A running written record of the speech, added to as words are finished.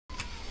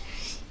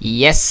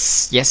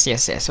Yes.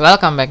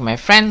 Welcome back, my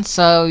friends.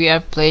 So we are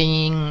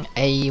playing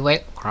a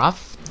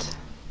Wildcraft,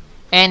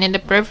 and in the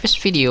previous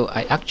video,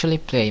 I actually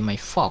play my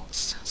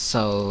fox.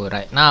 So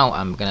right now,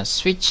 I'm gonna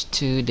switch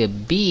to the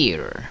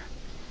bear.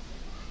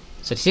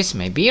 So this is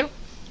my bear,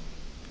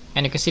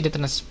 and you can see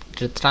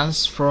the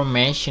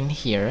transformation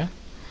here.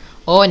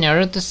 Oh, in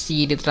order to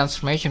see the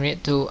transformation, we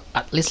need to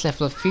at least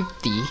level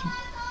 50.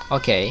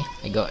 Okay,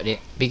 I got it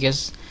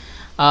because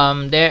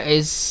there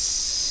is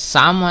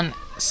someone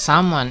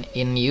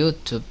in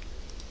YouTube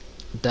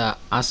that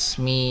asked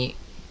me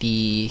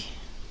the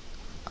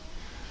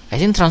I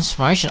think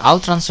all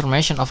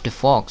transformation of the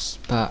fox,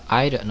 but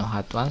I don't know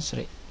how to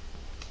answer it.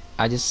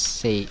 I just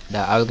say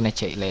that I'm gonna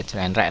check later,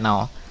 and right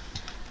now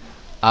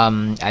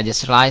I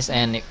just realized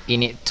and we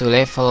need to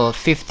level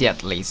 50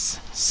 at least.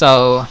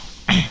 So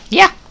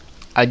yeah,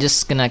 I'm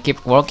just gonna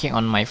keep working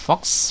on my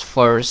fox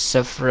for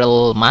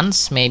several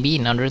months maybe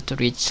in order to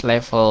reach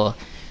level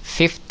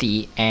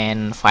 50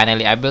 and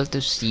finally able to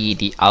see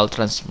the all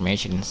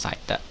transformation inside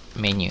the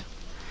menu.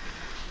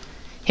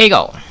 Here you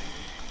go.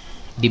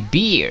 The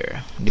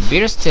beer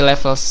is still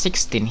level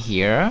 16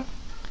 here,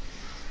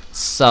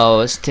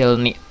 so still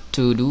need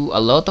to do a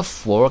lot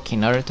of work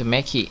in order to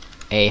make it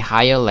a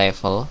higher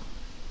level.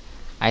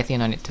 I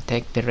think I need to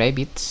take the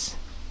rabbits,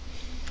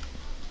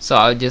 so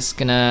I'm just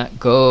gonna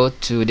go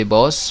to the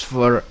boss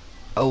for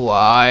a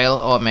while,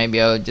 or maybe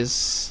I'll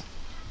just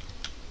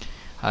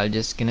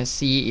gonna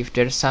see if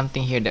there's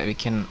something here that we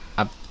can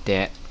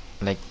update,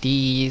 like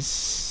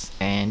this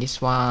and this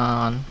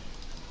one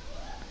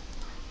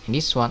and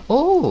this one.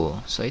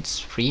 Oh, so it's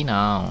free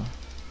now.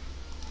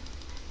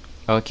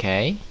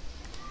 Okay,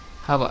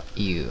 how about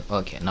you?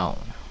 Okay, no.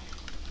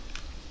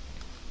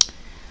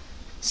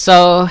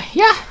 So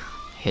yeah,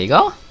 here you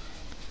go.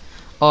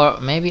 Or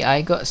maybe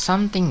I got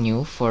something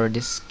new for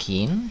the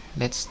skin.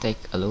 Let's take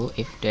a look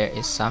if there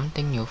is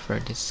something new for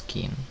the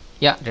skin.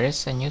 Yeah, there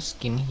is a new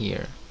skin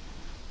here.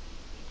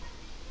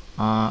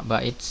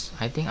 But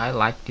I think I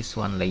like this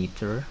one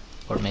later,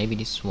 or maybe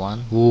this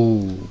one.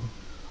 Ooh,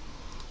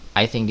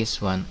 I think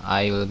this one.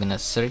 I will gonna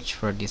search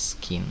for this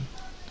skin.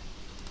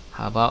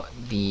 How about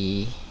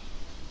maybe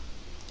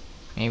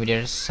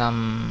there's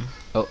some.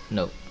 Oh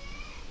no,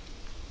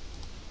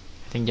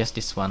 I think just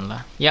this one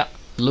lah. Yeah,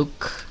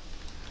 look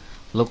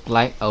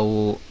like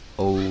I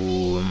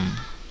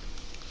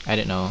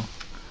don't know.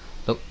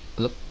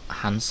 Look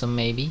handsome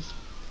maybe,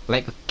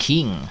 like a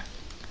king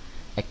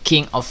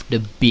of the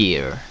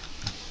beer.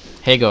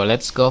 Here you go.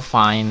 Let's go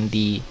find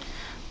the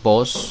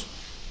boss.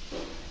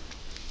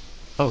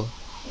 Oh,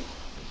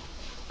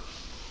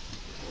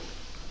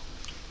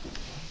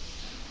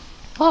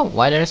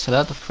 why there's a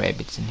lot of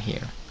rabbits in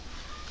here?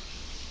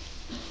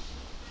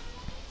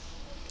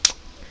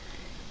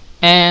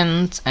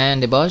 And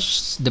the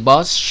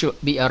boss should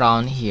be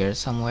around here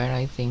somewhere.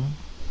 I think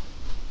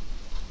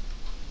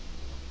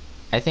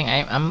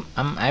I'm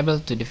able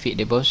to defeat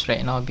the boss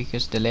right now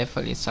because the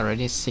level is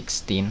already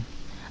 16.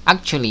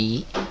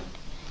 Actually,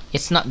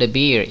 it's not the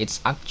bear,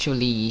 it's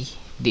actually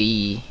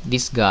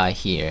this guy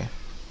here,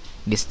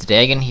 this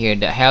dragon here,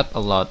 that helped a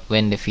lot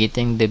when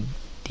defeating the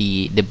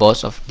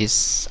boss of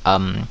this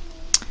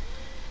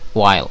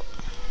wild,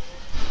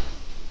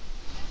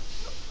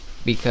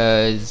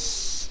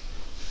 because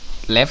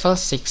level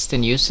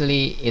 16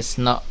 usually is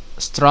not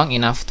strong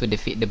enough to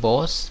defeat the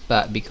boss,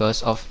 but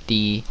because of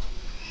the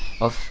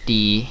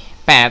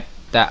pet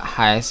that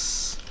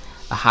has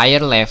a higher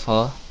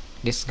level,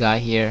 this guy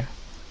here,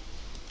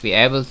 we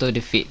able to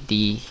defeat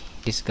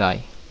this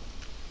guy.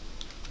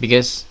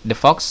 Because the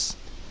fox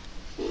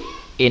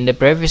in the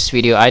previous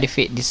video, I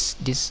defeat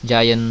this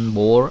giant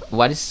boar.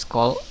 What is it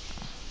called?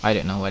 I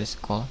don't know what it's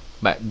called,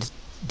 but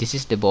this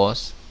is the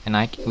boss, and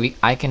I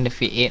can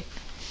defeat it.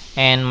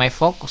 And my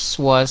fox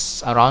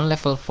was around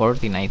level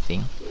 14, I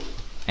think,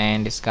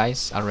 and this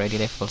guy's already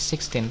level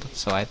 16,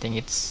 so I think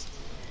it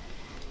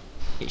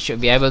should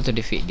be able to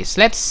defeat this.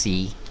 Let's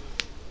see.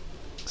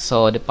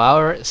 So the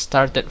power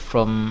started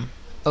from,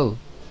 oh,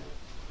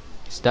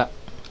 is that,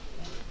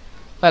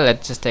 well,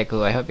 let's just take a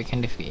look. I hope we can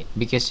defeat,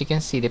 because you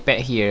can see the pet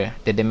here,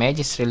 the damage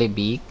is really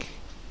big.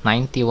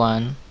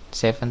 91,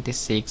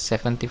 76,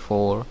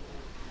 74,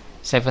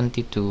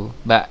 72,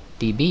 but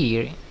the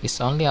beer is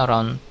only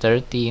around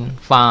 13,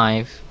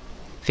 5,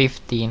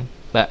 15,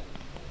 but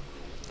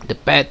the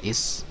pet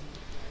is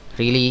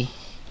really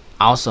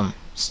awesome,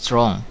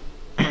 strong.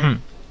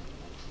 And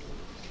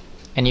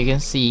you can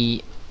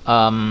see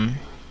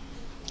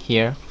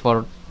here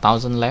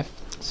 4,000 left,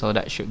 so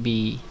that should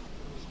be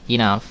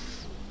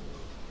enough.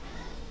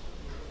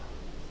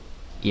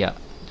 Yeah,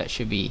 that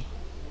should be,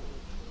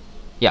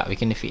 yeah, we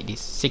can defeat this.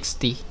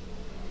 60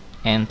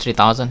 and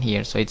 3,000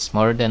 here, so it's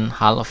more than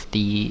half of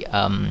the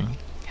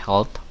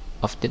health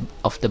of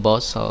the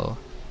boss, so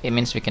it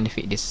means we can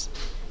defeat this.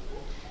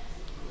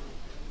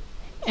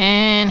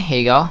 And here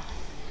you go.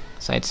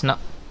 So it's not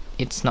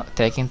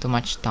taking too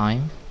much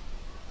time.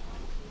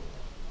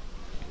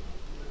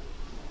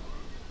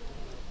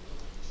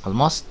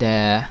 Almost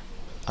there.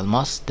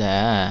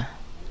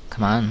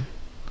 Come on.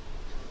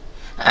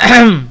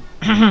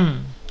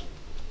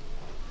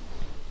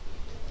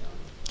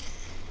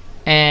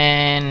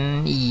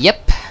 And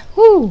yep,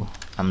 whoo,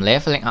 I'm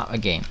leveling up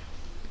again.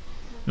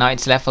 Now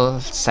it's level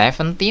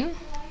 17.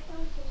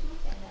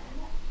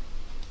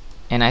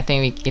 And I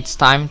think it's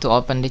time to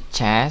open the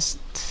chest.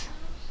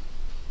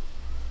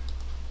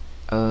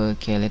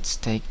 Okay, let's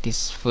take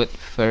this food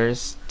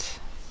first.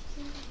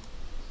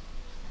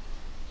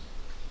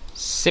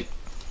 Sip.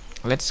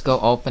 Let's go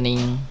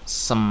opening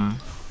some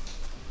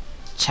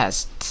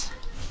chests.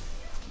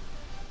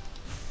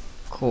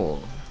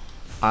 Cool.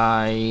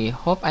 I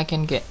hope I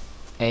can get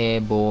a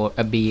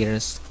bear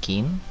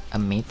skin, a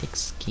mythic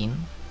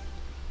skin.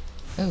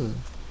 Oh.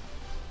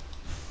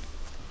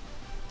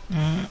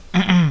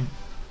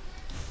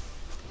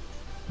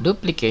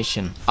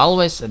 Duplication.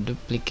 Always a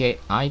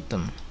duplicate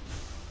item.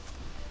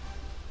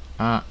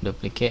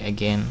 Duplicate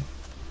again.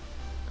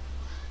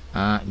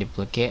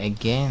 Duplicate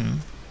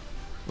again.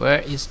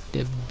 Where is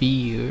the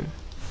bear?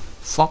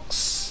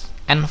 Fox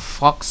and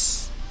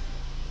fox.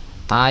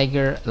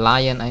 Tiger,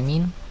 lion, I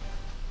mean.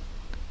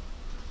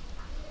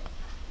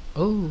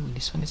 Oh,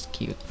 this one is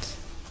cute.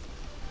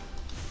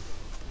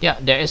 Yeah,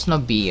 there is no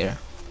bear.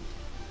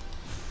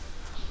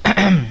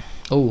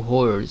 Oh,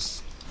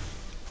 horse.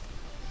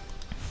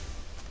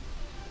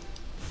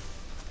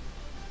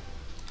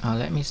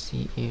 Let me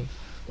see if...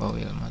 Oh,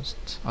 we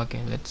almost...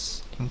 Okay,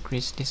 let's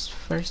increase this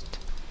first.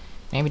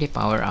 Maybe the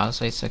power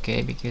also is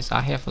okay because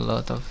I have a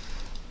lot of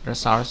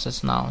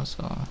resources now,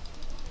 so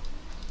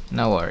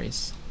no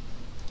worries.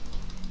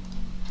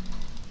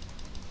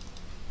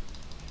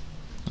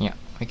 Yeah,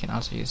 we can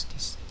also use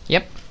this.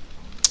 Yep.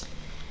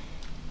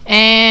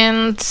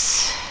 And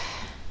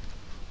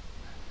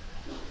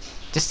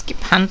just keep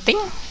hunting,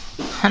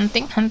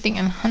 hunting,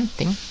 and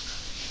hunting.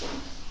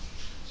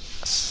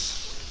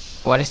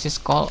 What is this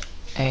called?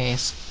 A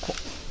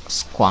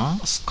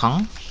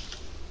skunk?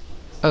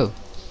 Oh,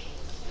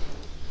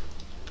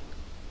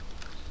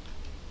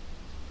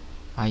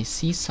 I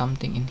see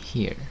something in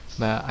here,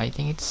 but I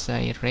think it's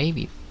a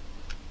rabbit.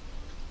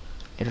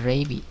 A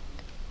rabbit.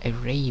 A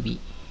rabbit.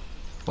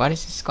 What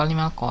is this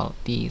animal called?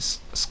 The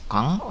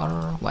skunk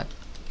or what?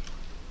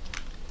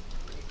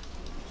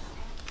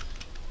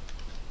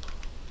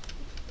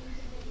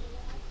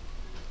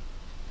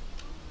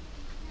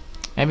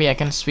 Maybe I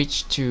can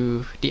switch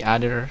to the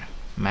other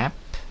map.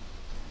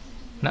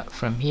 Not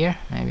from here,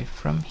 maybe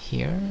from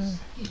here.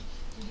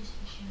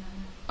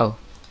 Oh,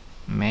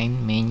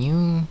 main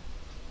menu.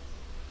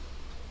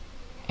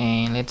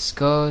 And let's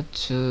go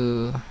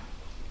to...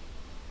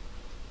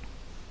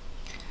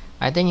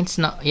 I think it's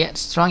not yet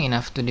strong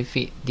enough to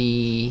defeat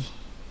the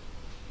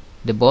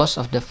boss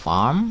of the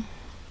farm,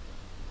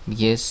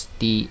 because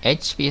the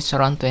HP is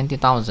around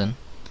 20,000.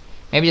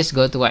 Maybe just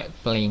go to White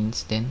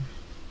Plains then.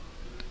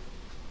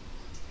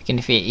 You can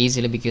defeat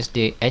easily because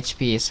the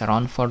HP is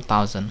around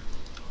 4,000.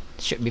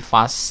 Should be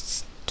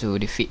fast to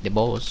defeat the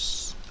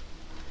boss.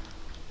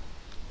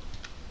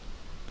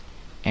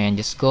 And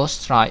just go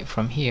straight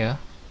from here.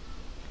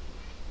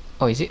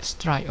 Oh, is it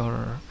straight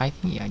or... I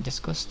think yeah,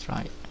 just go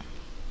straight.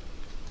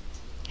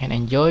 And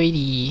enjoy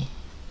the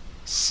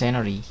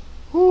scenery.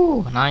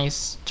 Ooh,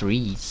 nice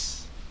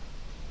trees.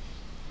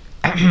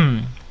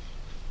 and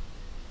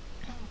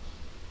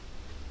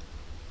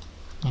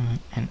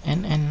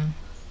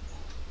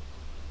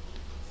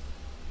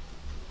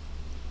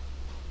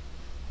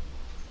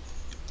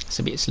it's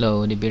a bit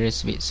slow. The bear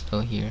is a bit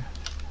slow here.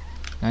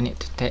 I need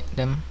to take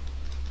them.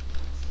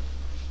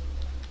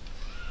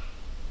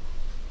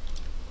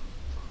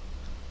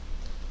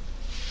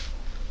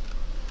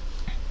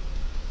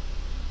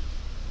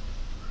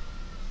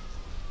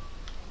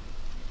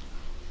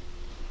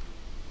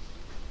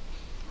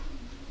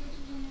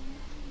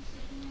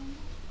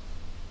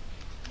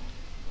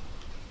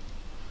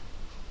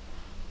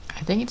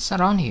 I think it's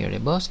around here. The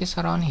boss is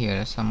around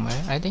here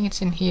somewhere. I think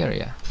it's in here,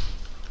 yeah.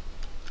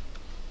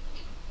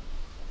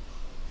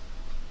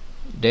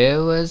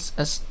 There was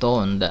a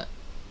stone that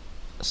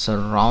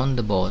surround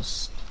the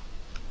boss.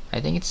 I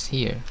think it's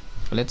here.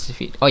 Let's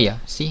defeat... Oh yeah,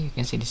 see, you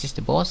can see this is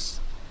the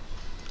boss.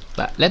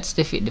 But let's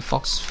defeat the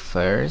fox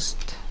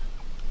first.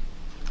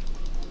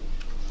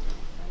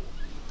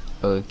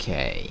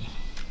 Okay.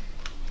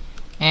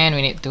 And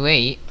we need to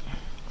wait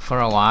for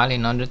a while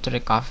in order to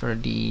recover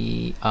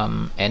the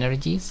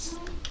energies.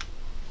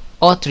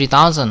 Oh,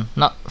 3,000,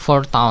 not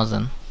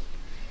 4,000.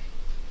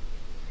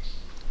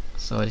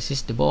 So this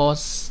is the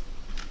boss.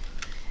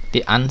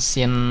 The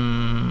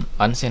ancient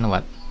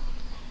what?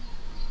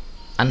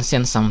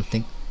 Ancient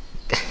something.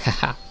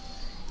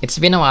 It's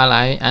been a while.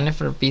 I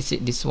never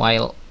visit this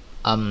wild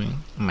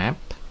map.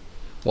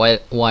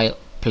 Wild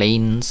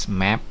plains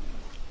map.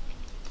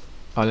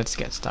 Oh, let's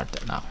get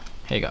started now.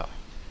 Here you go.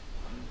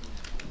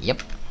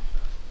 Yep.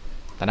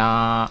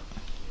 Ta-da!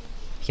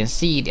 You can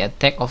see the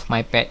attack of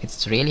my pet.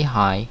 It's really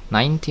high.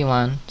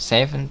 91,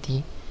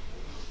 70,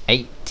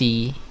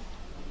 80.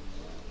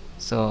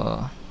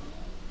 So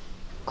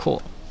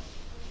cool.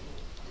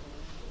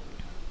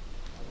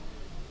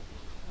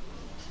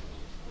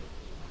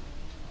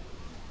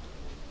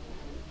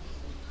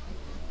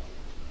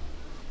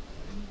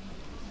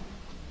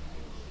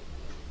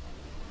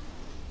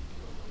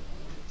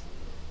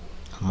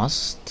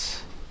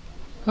 almost.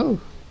 Oh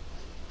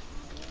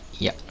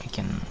yeah, we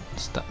can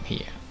stop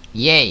here.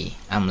 Yay,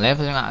 I'm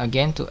leveling up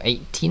again to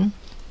 18.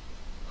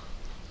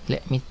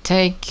 Let me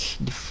take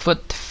the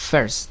food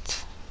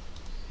first.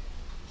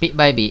 Bit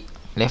by bit,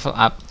 level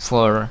up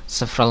for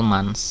several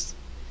months.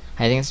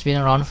 I think it's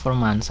been around 4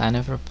 months. I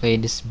never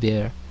played this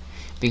bear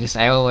because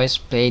I always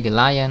play the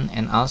lion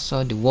and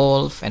also the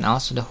wolf and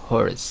also the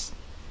horse.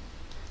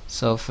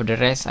 So for the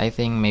rest, I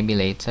think maybe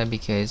later,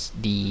 because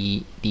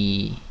the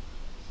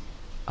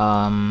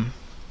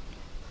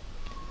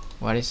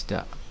what is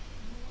the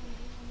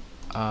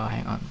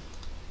hang on,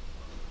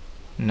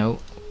 no,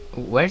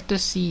 where to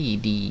see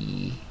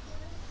the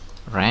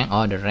rank?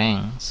 Oh, the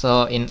rank.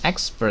 So in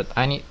expert,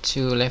 I need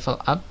to level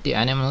up the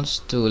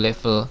animals to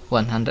level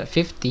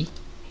 150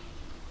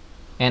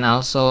 and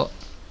also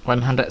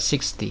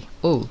 160.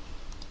 Oh,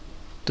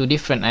 2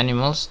 different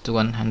animals to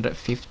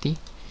 150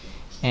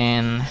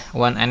 and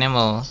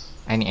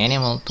any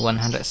animal to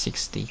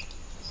 160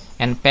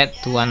 and pet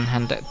to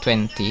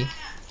 120.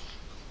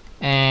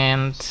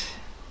 And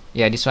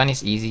yeah, this one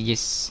is easy,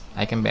 just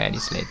I can buy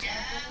this later.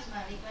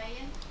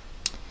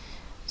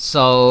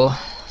 So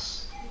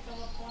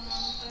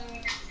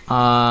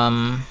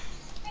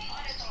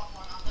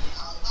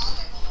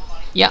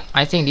yeah,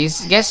 I think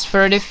this gets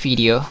for the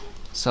video.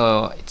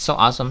 So it's so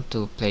awesome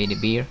to play the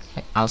beer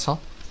also.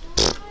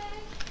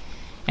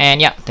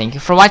 And yeah, thank you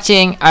for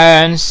watching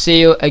and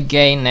see you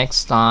again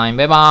next time.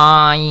 Bye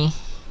bye.